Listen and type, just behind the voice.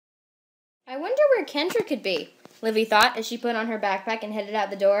I wonder where Kendra could be, Livy thought as she put on her backpack and headed out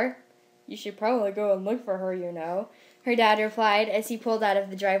the door. You should probably go and look for her, you know, her dad replied as he pulled out of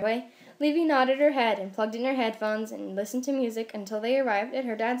the driveway. Livy nodded her head and plugged in her headphones and listened to music until they arrived at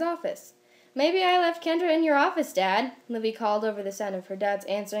her dad's office. Maybe I left Kendra in your office, Dad, Livy called over the sound of her dad's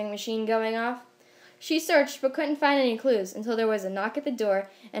answering machine going off. She searched but couldn't find any clues until there was a knock at the door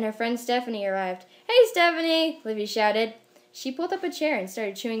and her friend Stephanie arrived. Hey, Stephanie, Livy shouted. She pulled up a chair and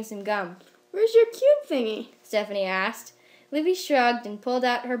started chewing some gum. Where's your cube thingy? Stephanie asked. Livy shrugged and pulled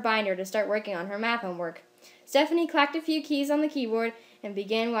out her binder to start working on her math homework. Stephanie clacked a few keys on the keyboard and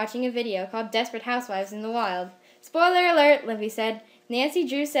began watching a video called Desperate Housewives in the Wild. Spoiler alert, Livy said. Nancy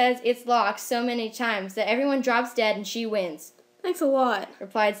Drew says it's locked so many times that everyone drops dead and she wins. Thanks a lot,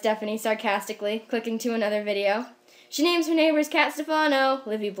 replied Stephanie sarcastically, clicking to another video. She names her neighbor's cat Stefano,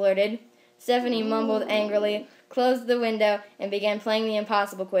 Livy blurted. Stephanie mumbled angrily, closed the window, and began playing the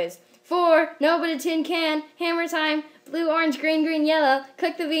impossible quiz. 4, no but a tin can, hammer time, blue, orange, green, green, yellow,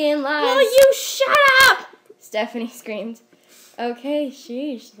 click the V in lines. Will you shut up? Stephanie screamed. Okay,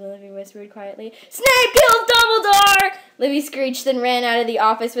 sheesh, Livy whispered quietly. Snape killed Dumbledore! Livy screeched and ran out of the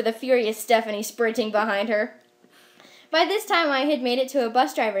office with a furious Stephanie sprinting behind her. By this time, I had made it to a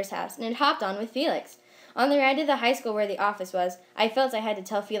bus driver's house and had hopped on with Felix. On the ride to the high school where the office was, I felt I had to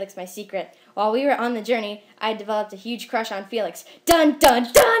tell Felix my secret. While we were on the journey, I had developed a huge crush on Felix. Dun,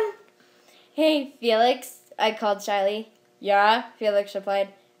 dun, dun! Hey, Felix, I called shyly. Yeah, Felix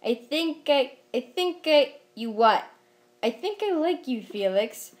replied. I think you what? I think I like you,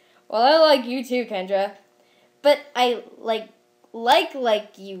 Felix. Well, I like you too, Kendra. But I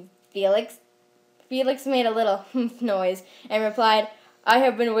like you, Felix. Felix made a little humph noise and replied, I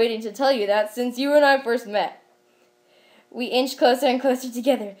have been waiting to tell you that since you and I first met. We inched closer and closer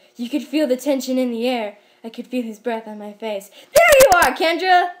together. You could feel the tension in the air. I could feel his breath on my face. There you are,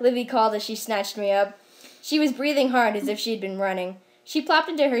 Kendra, Livy called as she snatched me up. She was breathing hard as if she'd been running. She plopped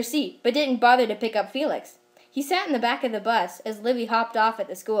into her seat, but didn't bother to pick up Felix. He sat in the back of the bus as Livy hopped off at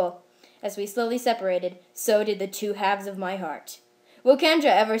the school. As we slowly separated, so did the two halves of my heart. Will Kendra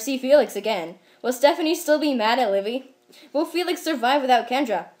ever see Felix again? Will Stephanie still be mad at Livy? Will Felix survive without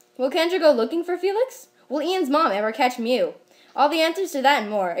Kendra? Will Kendra go looking for Felix? Will Ian's mom ever catch Mew? All the answers to that and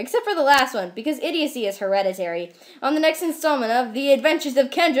more, except for the last one, because idiocy is hereditary, on the next installment of The Adventures of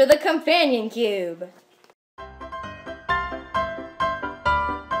Kendra, the Companion Cube.